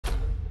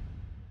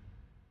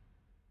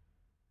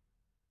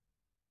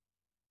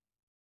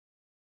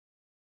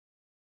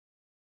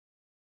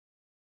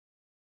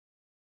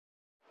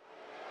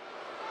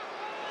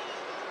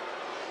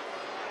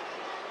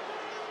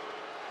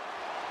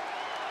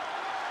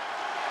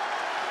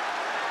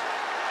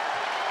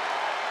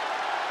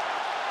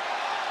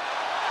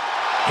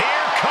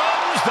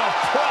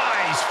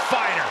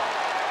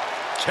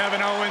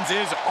Kevin Owens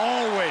is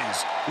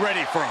always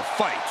ready for a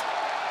fight.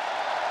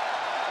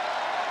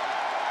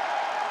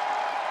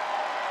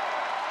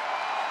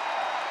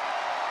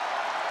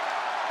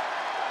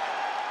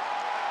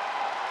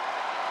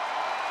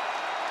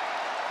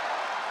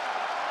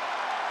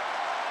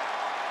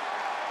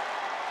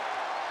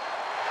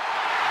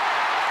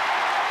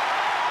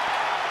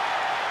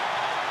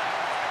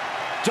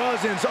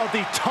 Dozens of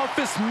the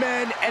toughest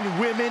men and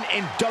women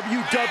in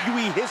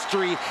WWE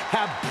history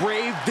have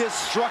braved this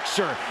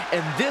structure,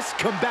 and this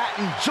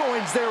combatant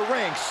joins their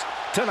ranks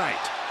tonight.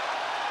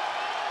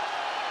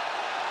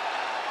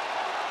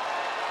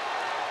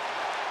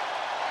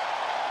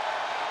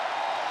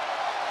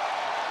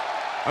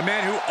 A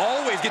man who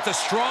always gets a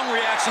strong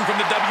reaction from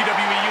the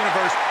WWE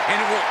Universe, and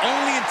it will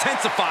only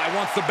intensify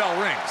once the bell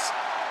rings.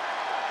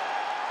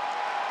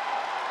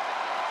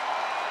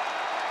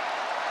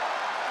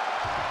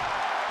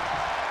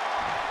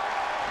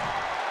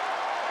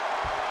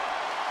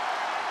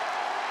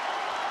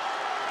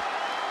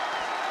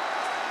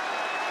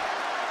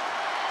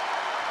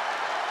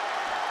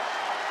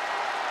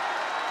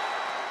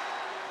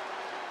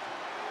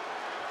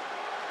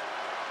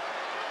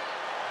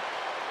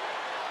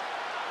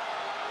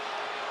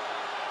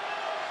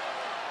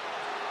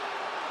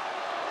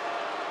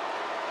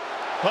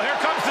 Well, here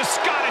comes the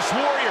Scottish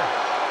Warrior.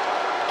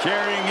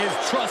 Carrying his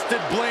trusted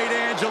blade,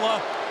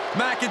 Angela,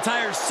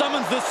 McIntyre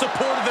summons the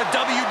support of the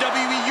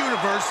WWE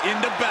Universe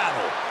into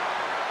battle.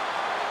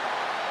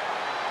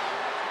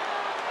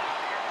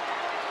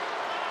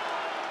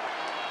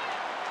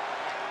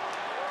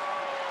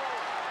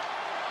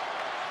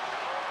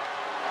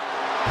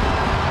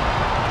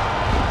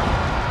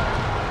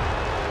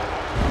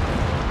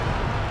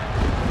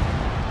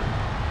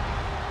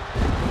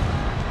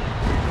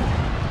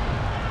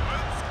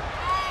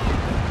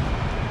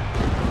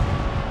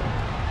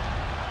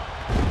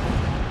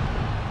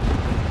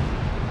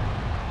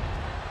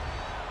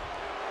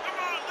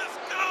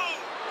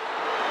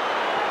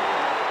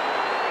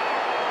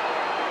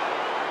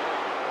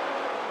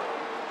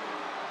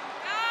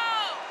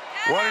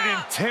 What an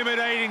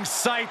intimidating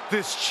sight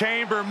this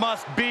chamber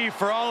must be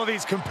for all of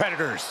these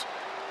competitors.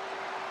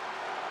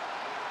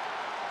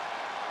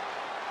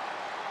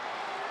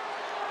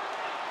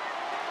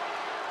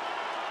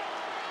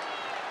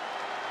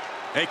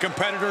 A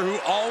competitor who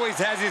always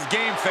has his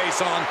game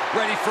face on,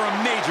 ready for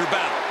a major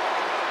battle.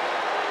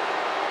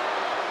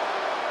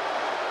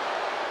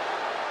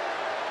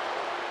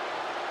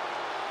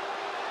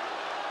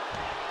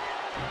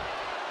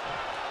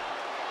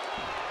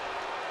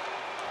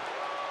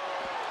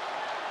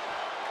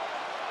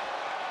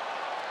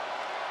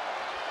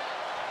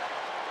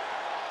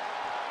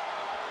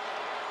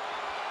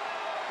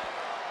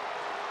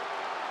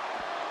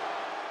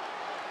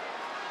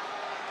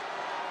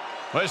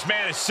 Well, this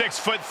man is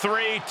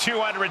 6'3",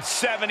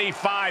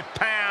 275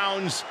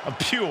 pounds of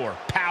pure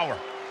power.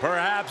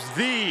 Perhaps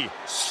the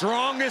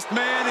strongest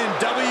man in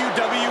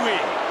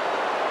WWE.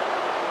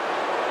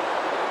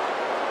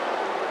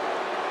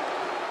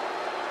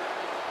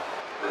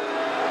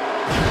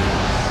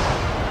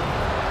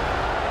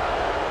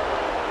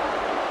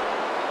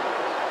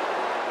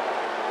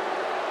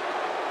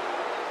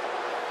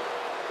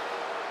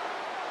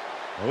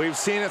 We've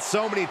seen it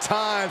so many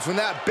times. When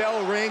that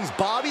bell rings,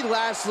 Bobby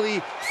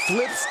Lashley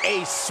flips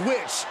a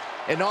switch.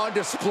 And on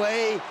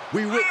display,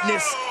 we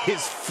witness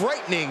his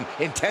frightening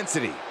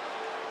intensity.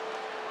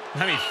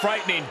 I mean,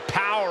 frightening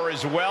power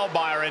as well,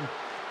 Byron.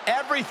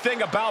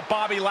 Everything about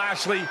Bobby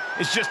Lashley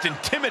is just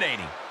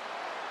intimidating.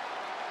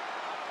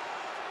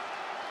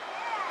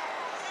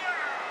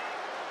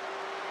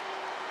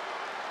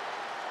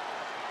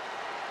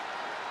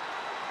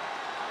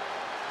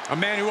 A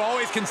man who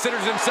always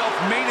considers himself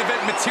main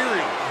event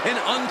material,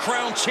 an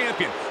uncrowned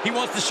champion. He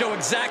wants to show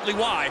exactly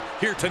why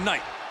here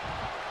tonight.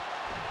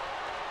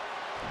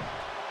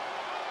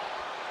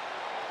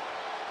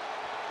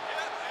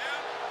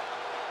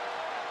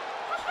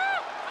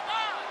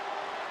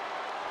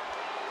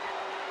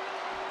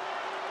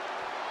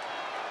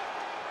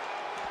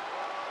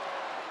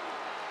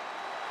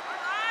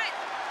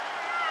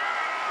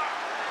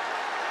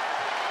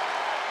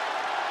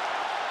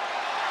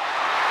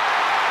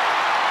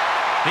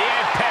 The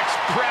Apex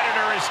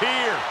Predator is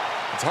here.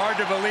 It's hard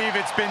to believe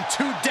it's been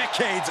 2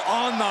 decades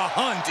on the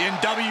hunt in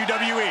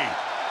WWE.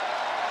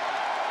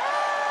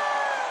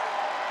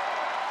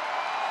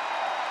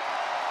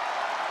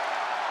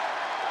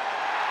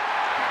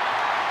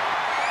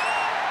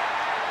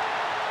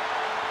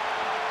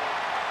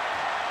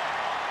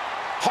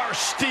 Harsh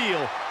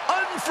steel,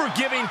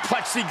 unforgiving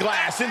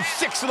plexiglass, and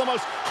 6 of the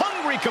most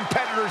hungry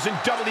competitors in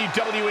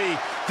WWE.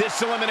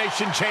 This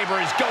Elimination Chamber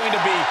is going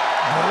to be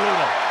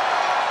brutal.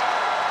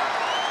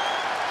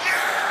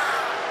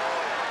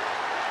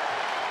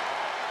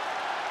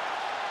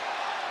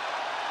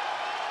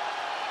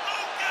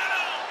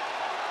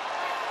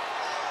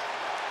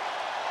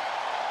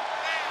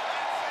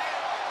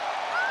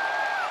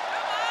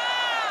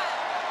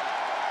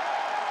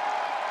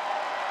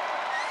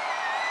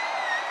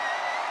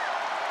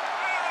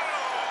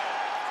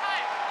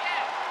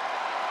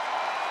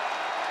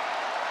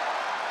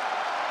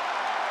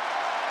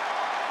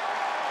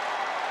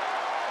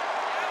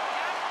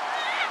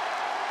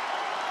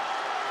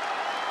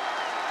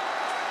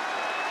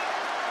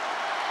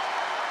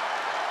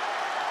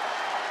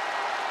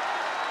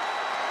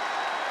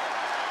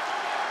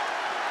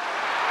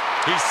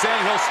 He said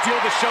he'll steal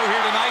the show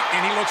here tonight,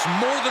 and he looks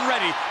more than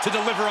ready to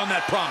deliver on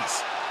that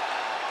promise.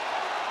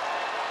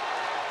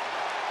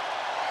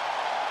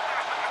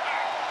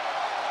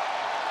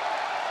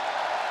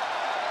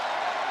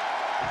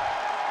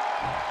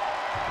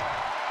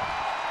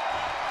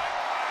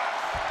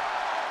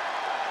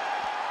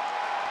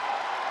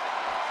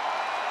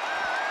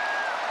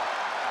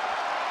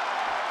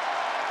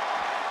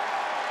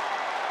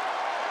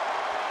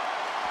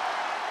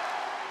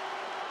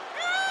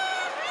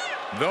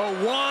 The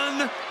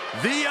one,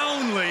 the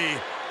only,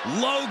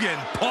 Logan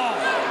Paul.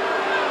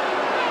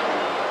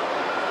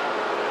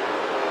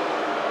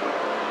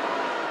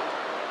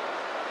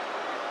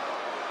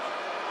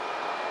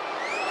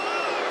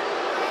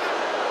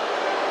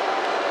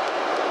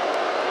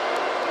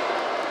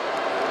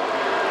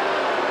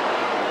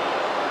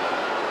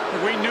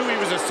 We knew he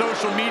was a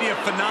social media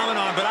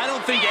phenomenon, but I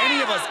don't think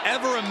any of us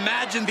ever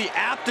imagined the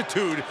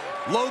aptitude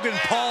Logan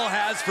Paul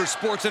has for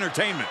sports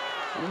entertainment.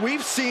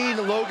 We've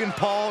seen Logan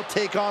Paul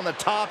take on the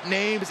top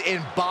names in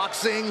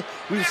boxing.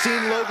 We've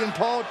seen Logan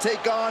Paul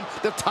take on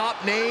the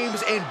top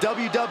names in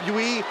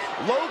WWE.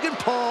 Logan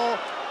Paul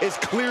is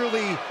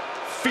clearly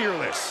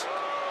fearless.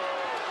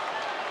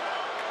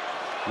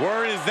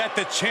 Word is that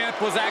the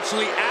champ was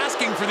actually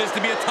asking for this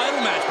to be a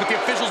title match, but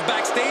the officials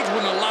backstage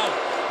wouldn't allow it.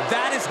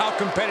 That is how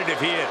competitive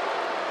he is.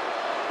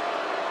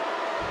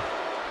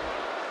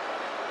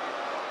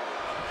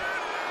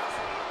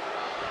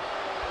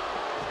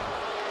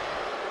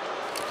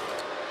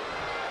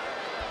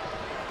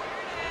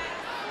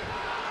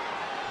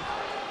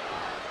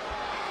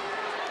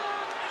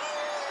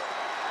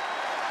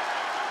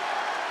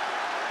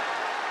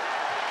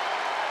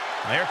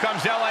 Here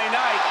comes LA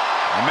Knight.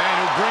 A man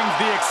who brings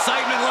the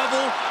excitement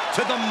level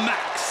to the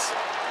max.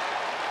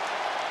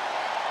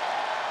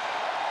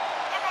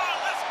 Come on,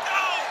 let's go!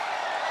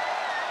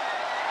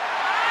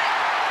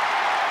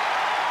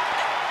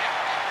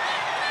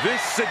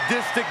 This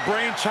sadistic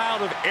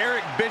brainchild of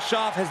Eric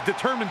Bischoff has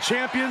determined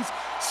champions,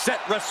 set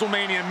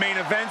WrestleMania main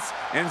events,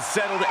 and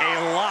settled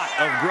a lot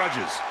of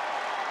grudges.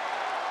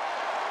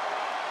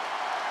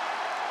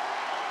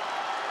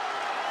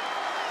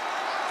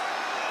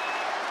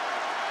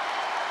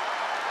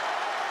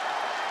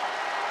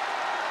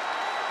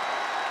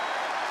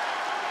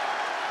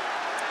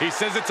 He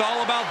says it's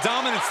all about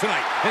dominance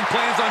tonight and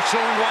plans on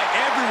showing why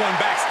everyone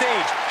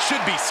backstage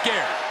should be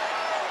scared.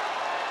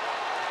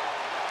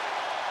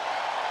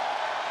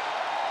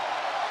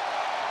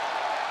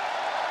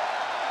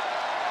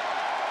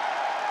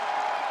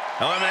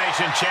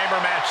 Elimination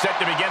Chamber match set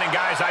to begin, and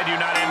guys, I do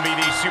not envy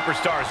these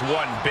superstars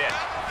one bit.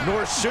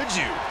 Nor should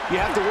you. You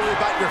have to worry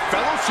about your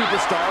fellow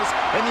superstars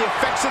and the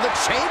effects of the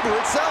chamber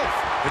itself.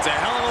 It's a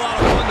hell of a lot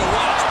of fun to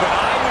watch, but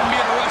I wouldn't be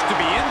in a rush to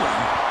be in one.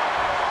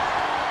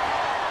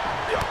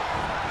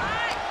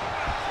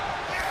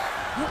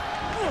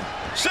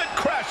 Sent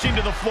crashing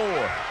to the floor.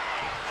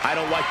 I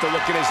don't like the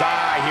look in his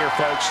eye here,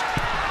 folks.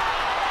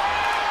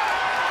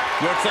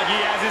 Looks like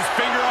he has his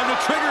finger on the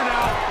trigger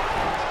now.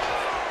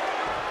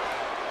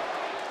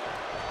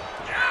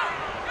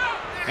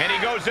 And he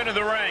goes into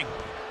the ring.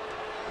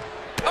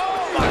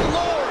 Oh, my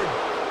Lord!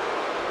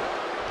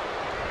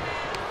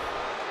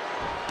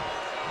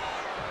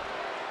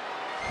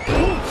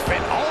 Oof,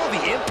 and all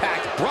the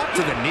impact brought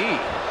to the knee.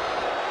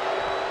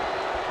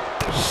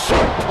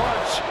 Sharp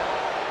punch.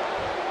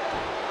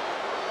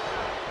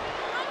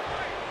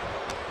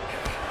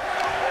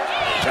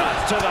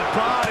 Shots to the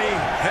body,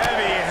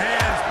 heavy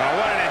hands. Oh,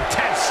 what an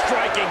intense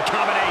striking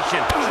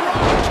combination.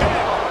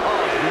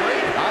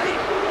 Great height.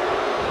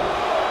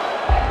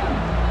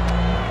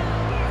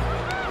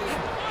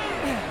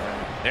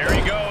 There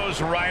he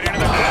goes, right into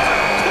the corner.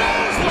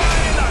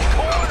 Clothesline in the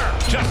corner.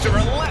 Just a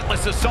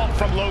relentless assault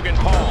from Logan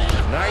Paul.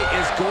 Knight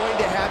is going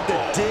to have to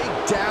dig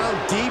down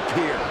deep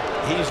here.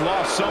 He's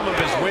lost some of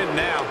his wind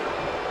now.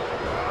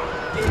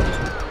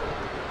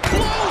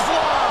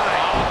 Clothesline!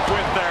 Off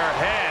with their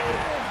head.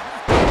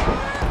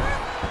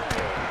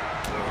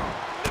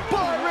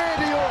 By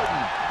Randy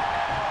Orton.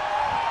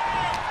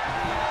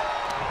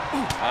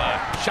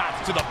 Shots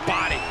to the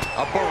body.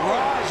 A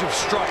barrage of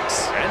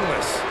strikes.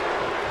 Endless.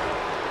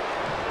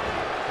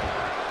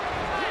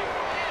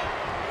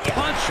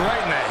 Punch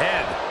right in the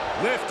head.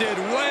 Lifted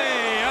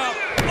way up.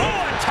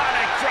 Oh,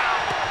 atomic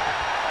drop.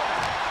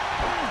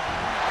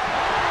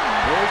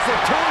 There's the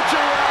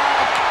torture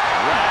rack.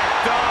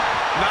 Racked up.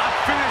 Not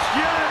finished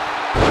yet.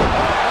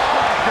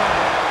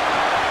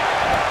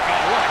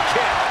 Oh, what a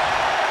kick.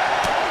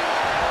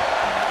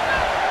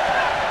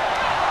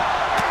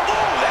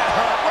 Oh, that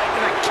hurt right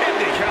in the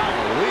kidney.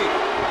 Golly.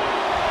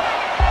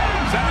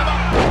 Send him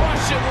up.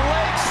 Russian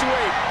leg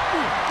sweep.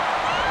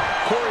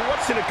 Corey,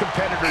 what's in a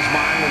competitor's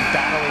mind when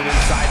battling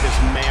inside this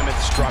mammoth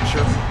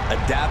structure?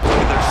 Adapting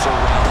to their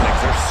surroundings.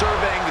 They're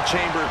surveying the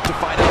chamber to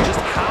find out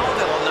just how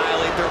they'll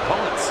annihilate their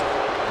opponents.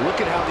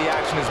 Look at how the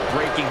action is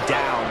breaking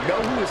down.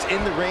 Know who is in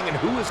the ring and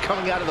who is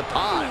coming out of the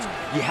pods.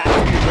 You have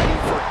to be ready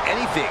for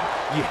anything.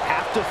 You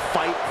have to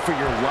fight for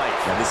your life.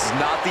 Now, this is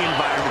not the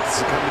environment to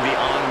succumb to the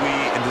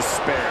ennui and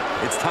despair.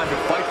 It's time to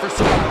fight for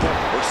survival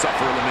or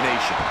suffer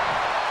elimination.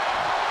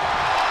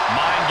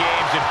 Mind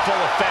games in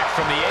full effect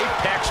from the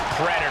Apex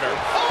Predator.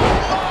 Oh,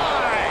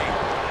 my!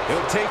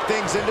 He'll take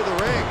things into the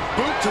ring.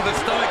 Boot to the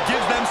stomach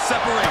gives them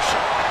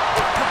separation.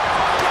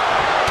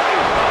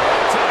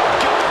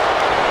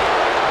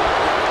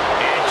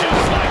 And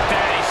just like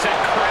that, he sent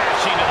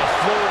crashing to the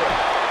floor.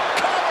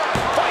 Cover!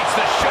 Fights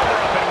the shoulder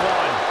up and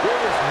one.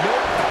 There is no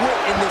quit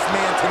in this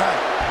man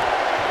tonight.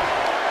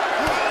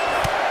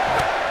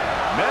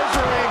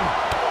 Measuring.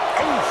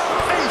 Oh,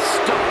 face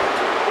stop.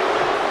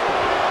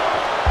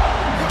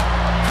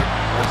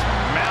 Was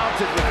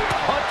mounted with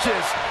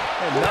punches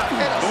and not a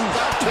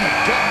stop to the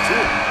gut,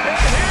 too. And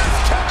here's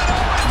Kevin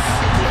Owens.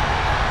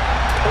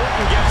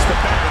 Orton gets the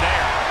better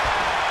there.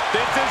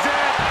 This is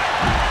it.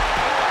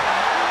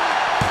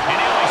 And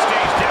he only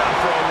stays down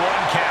for a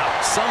 1 count.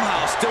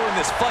 Somehow still in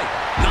this fight.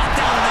 Not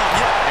down and out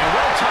yet. And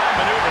well-timed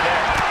maneuver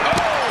there.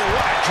 Oh,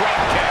 what a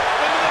drop kick.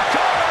 Into the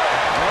cover.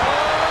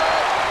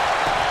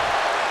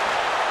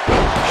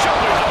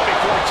 Shoulders up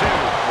before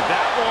two.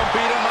 That won't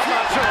beat him. I'm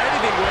not sure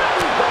anything will.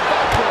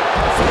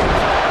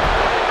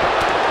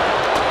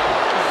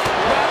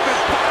 Rapid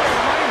fire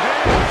right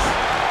hands.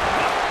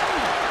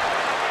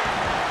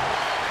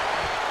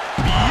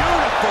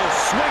 Beautiful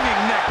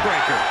swinging neck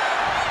breaker.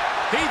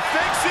 He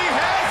thinks he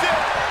has it.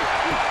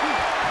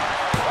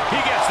 He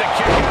gets the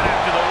kick out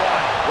after the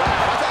one. Wow,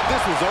 I thought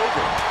this was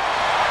over.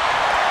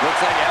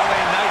 Looks like LA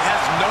Knight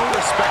has no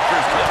respect for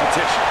his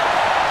competition.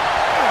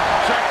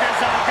 Check this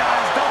out,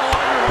 guys. Double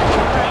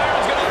underhook.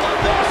 Byron's going to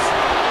love this.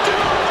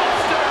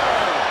 Doombuster.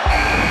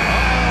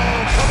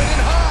 Oh, coming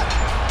in hot.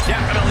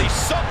 Definitely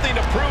something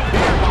to prove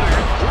here,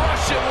 Byron.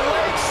 Russian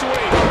leg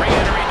sweep.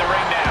 Re-entering the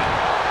ring now.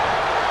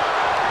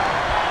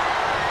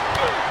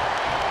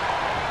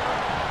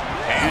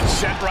 And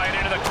sent right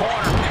into the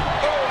corner.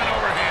 Oh, an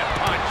overhand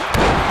punch.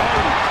 Oh,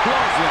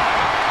 clothesline.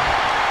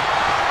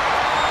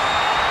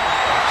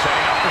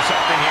 Setting up for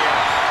something here.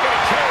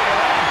 Getting carried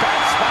around.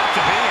 Bad spot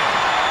to be in.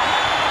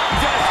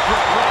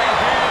 Desperate right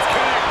hands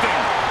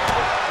connecting.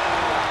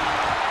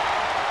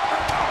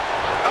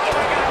 Oh,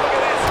 my God, look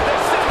at this.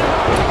 They're setting him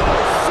up to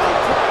a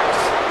suplex.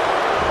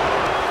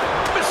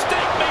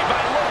 Mistake made by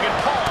Logan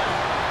Paul.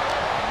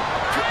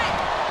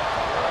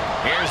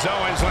 Here's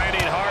Owens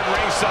landing hard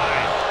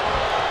ringside.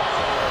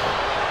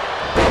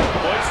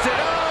 Hoisted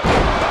up.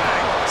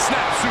 Bang.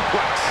 Snap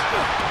suplex.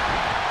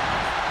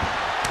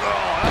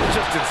 Oh, that's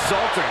just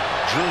insulting.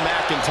 Drew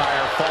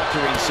McIntyre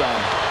faltering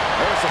some.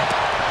 There's some...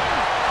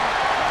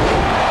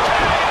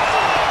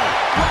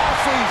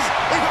 Lashley's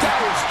in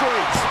dire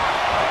straits.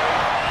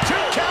 2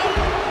 count.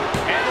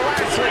 And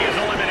Lashley is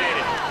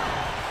eliminated.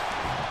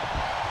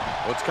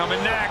 What's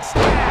coming next?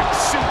 Back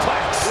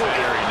suplex.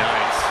 Very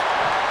nice.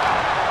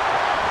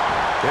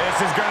 This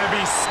is going to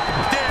be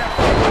stiff.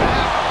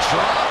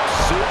 Drop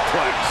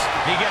suplex.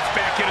 He gets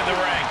back into the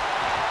ring.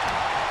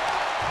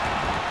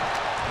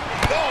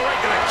 Oh, right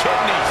to the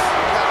kidneys.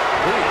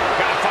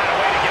 Gotta find a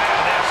way to get out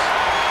of this.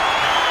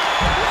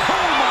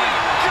 Oh my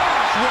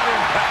gosh, what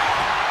impact.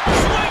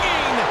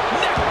 Swinging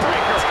neck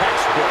breaker.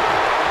 Textbook.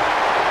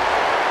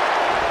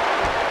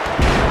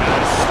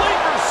 A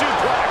sleeper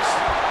suplex.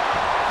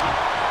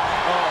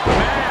 Oh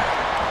man.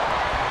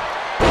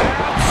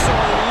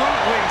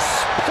 Absolutely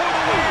for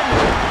the win.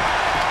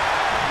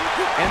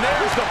 And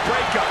there's the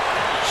breakup.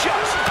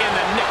 Just in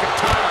the nick of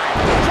time.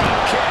 Drop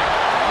kick.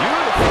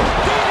 Beautiful.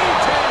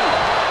 DDT.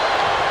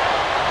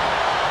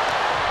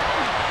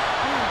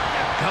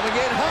 Coming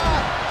in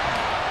hot.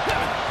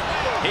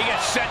 He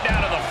gets sent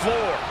down to the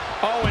floor.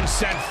 Owens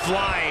sent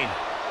flying.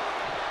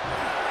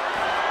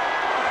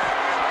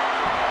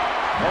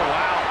 Oh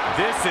wow,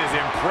 this is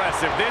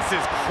impressive. This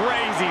is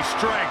crazy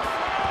strength.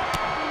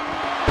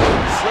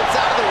 Slips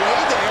out of the way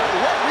there.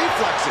 What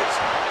reflexes?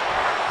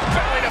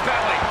 Belly to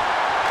belly.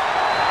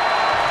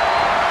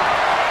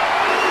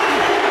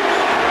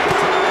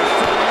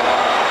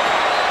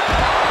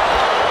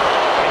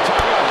 They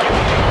talk about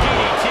giving a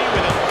DDT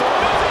with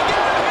authority.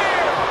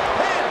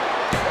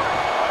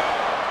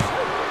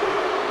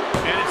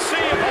 And it's C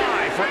of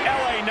I for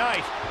LA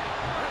Knight.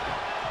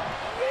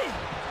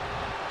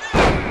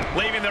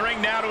 Leaving the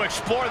ring now to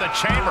explore the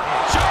chamber.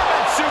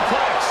 German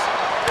suplex.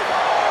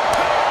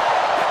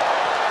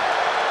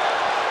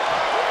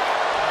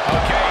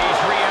 Okay,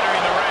 he's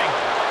re-entering the ring.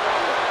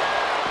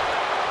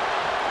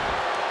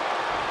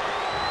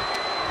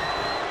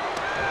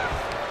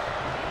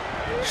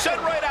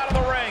 Sent right out of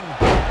the ring.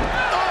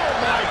 Oh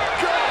my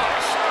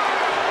gosh!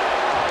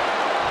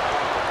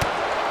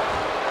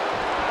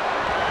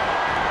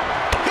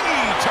 He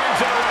turns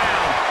it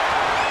around.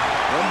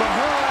 From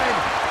behind.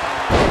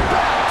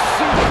 Back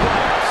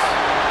suplex.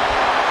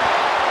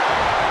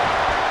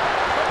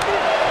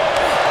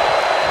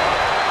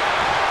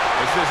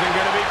 This isn't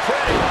going to be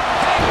pretty.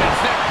 Hangman's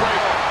neck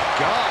breaker.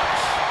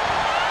 Gosh.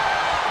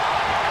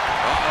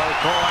 Uh-oh,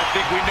 Cole, I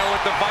think we know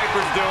what the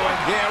Viper's doing.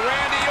 Yeah,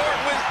 Randy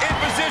Orton was in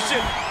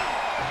position.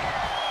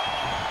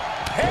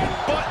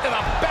 Headbutt to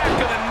the back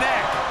of the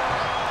neck.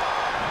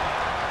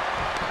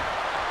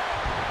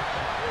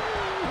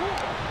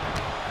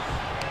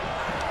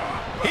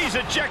 He's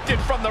ejected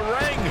from the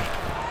ring.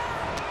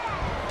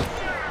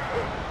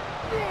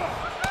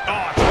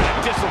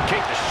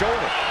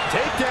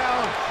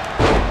 down.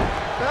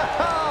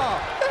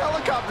 The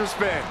helicopter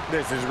spin.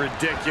 This is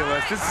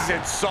ridiculous. This is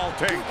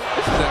insulting.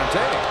 This is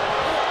entertaining.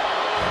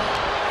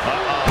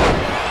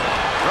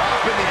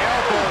 Dropping the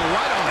elbow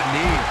right on the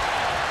knee.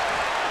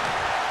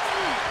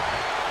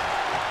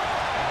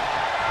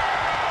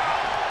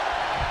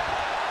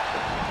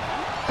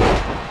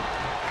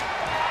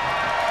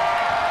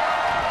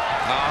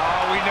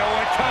 Oh, we know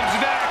what comes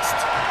next.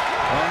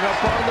 Hung up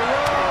on the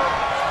rope.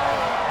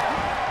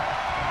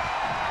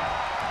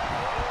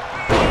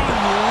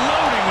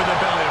 Unloading with the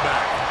belly to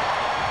back.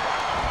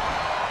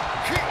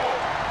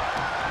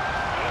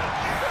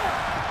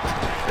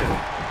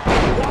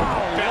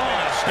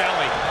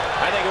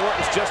 I think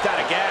Orton's just out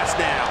of gas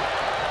now.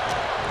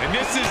 And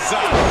this is,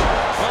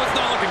 well, it's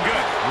not looking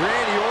good.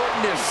 Randy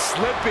Orton is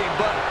slipping,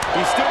 but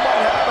he still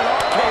might have an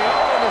RKO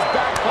in his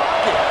back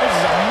pocket. This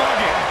is a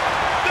mugging.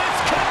 This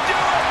could do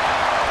it!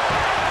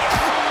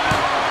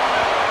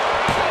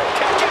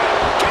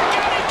 Kick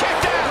out, he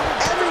kicked out!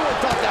 Everyone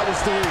thought that was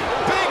 3.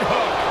 Big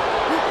hook!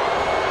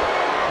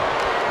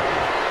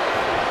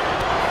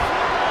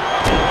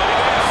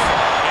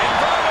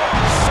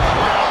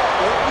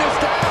 Orton is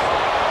down.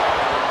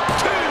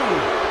 2!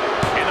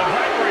 And the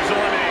Viper is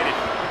eliminated.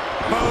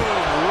 Boom,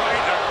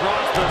 right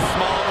across the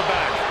small of the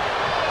back.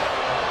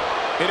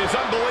 It is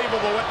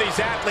unbelievable what these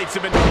athletes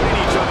have been putting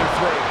each other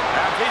through.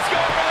 He's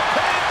going for the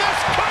pin. This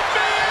could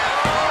be it!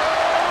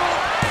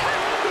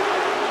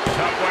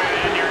 Tough way to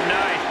end your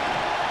night.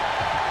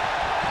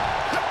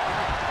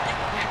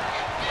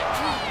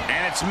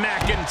 And it's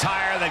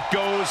McIntyre that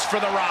goes for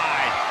the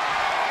ride.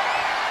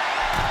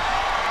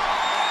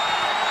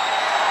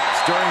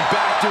 Stirring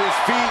back to his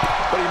feet,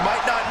 but he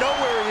might not know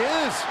where he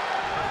is.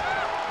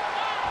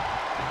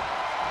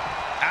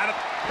 Out of...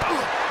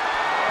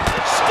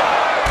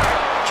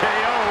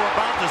 KO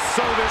about to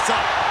sew this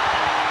up.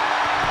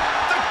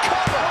 The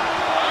cover!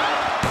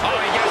 Oh,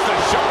 he gets the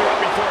shoulder up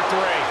before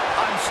 3.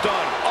 I'm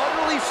stunned,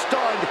 utterly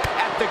stunned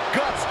at the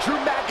guts Drew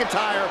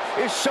McIntyre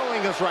is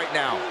showing us right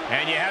now.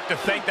 And you have to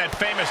think that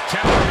famous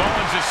temper of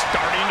Owens is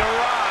starting to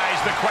rise.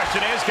 The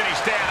question is, can he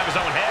stay out of his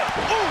own head?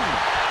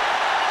 Ooh!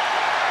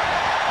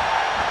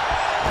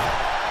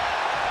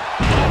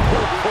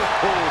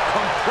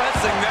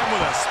 Compressing them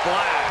with a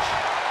splash.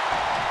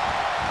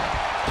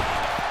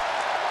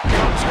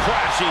 Comes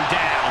crashing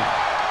down.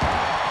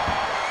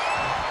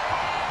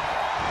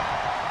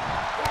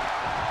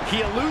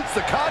 He eludes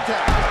the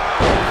contact.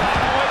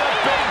 With a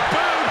big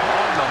boot.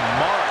 On the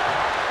mark.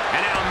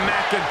 And now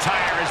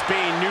McIntyre is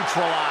being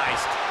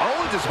neutralized.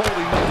 Owens is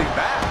holding nothing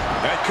back.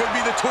 That could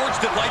be the torch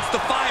that lights the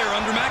fire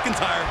under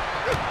McIntyre.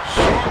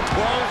 Short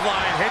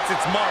clothesline hits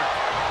its mark.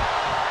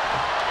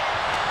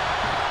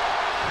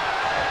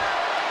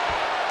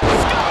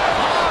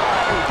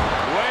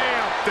 Way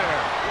up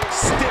there.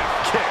 Stiff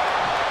kick.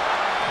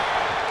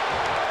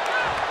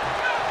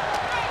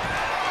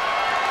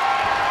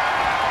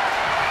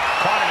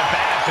 Caught in a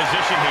bad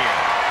position here.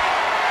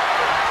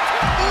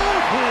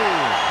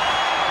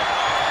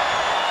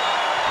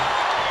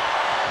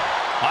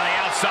 On the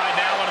outside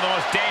now, one of the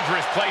most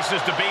dangerous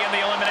places to be in the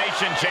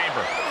Elimination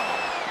Chamber.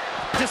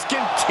 Just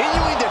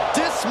continuing to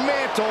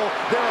dismantle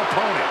their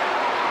opponent.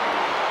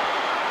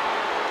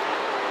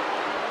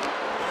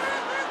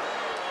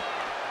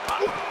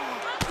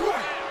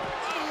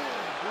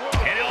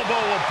 An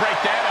elbow will break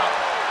that up.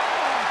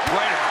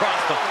 Right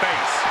across the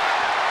face.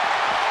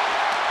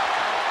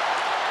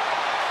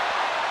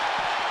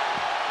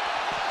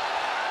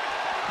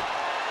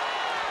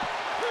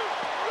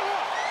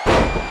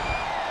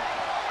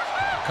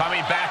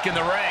 Coming back in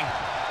the ring.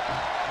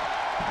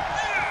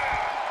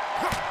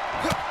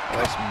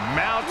 It's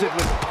mounted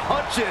with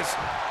punches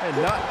and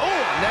not,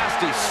 oh,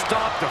 nasty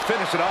stop to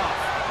finish it off.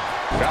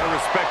 Gotta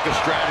respect the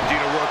strategy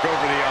to work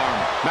over the arm.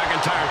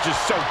 McIntyre's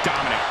just so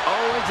dominant.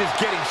 Owens is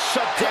getting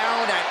shut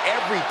down at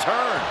every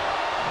turn.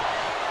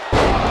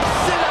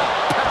 Sit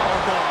up,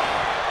 powerbomb.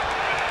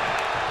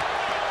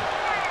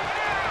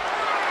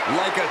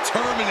 Like a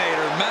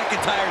Terminator,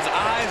 McIntyre's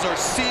eyes are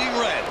seeing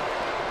red.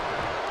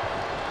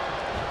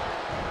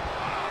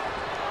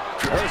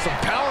 There's some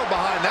power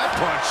behind that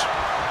punch.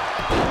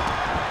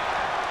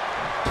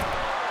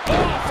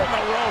 Oh, from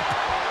the rope.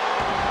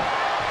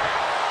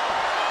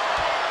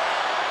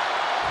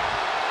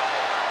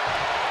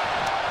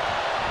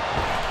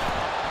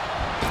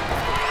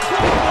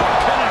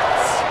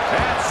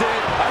 That's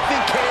it. I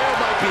think KO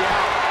might be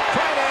out.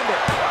 Try and end it.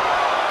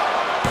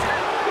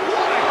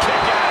 What a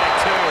kick out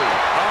at 2.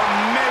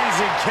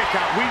 Amazing kick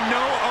out. We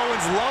know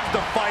Owens loves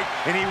to fight,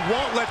 and he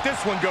won't let this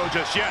one go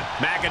just yet.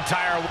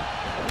 McIntyre.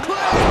 By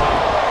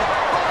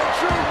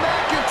Drew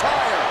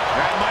McIntyre.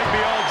 That might be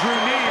all Drew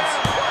needs.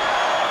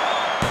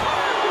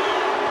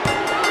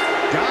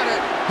 Got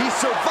it. He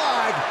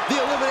survived the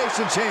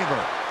Elimination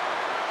Chamber.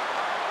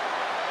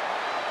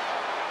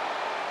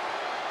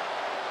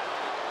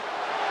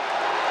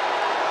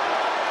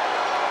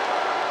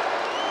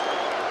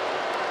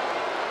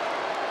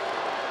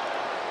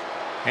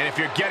 And if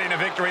you're getting a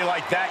victory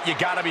like that, you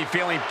got to be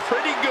feeling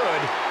pretty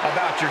good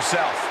about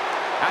yourself.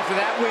 After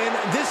that win,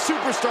 this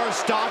superstar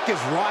stock is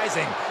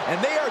rising, and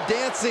they are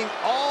dancing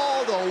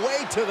all the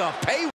way to the pay.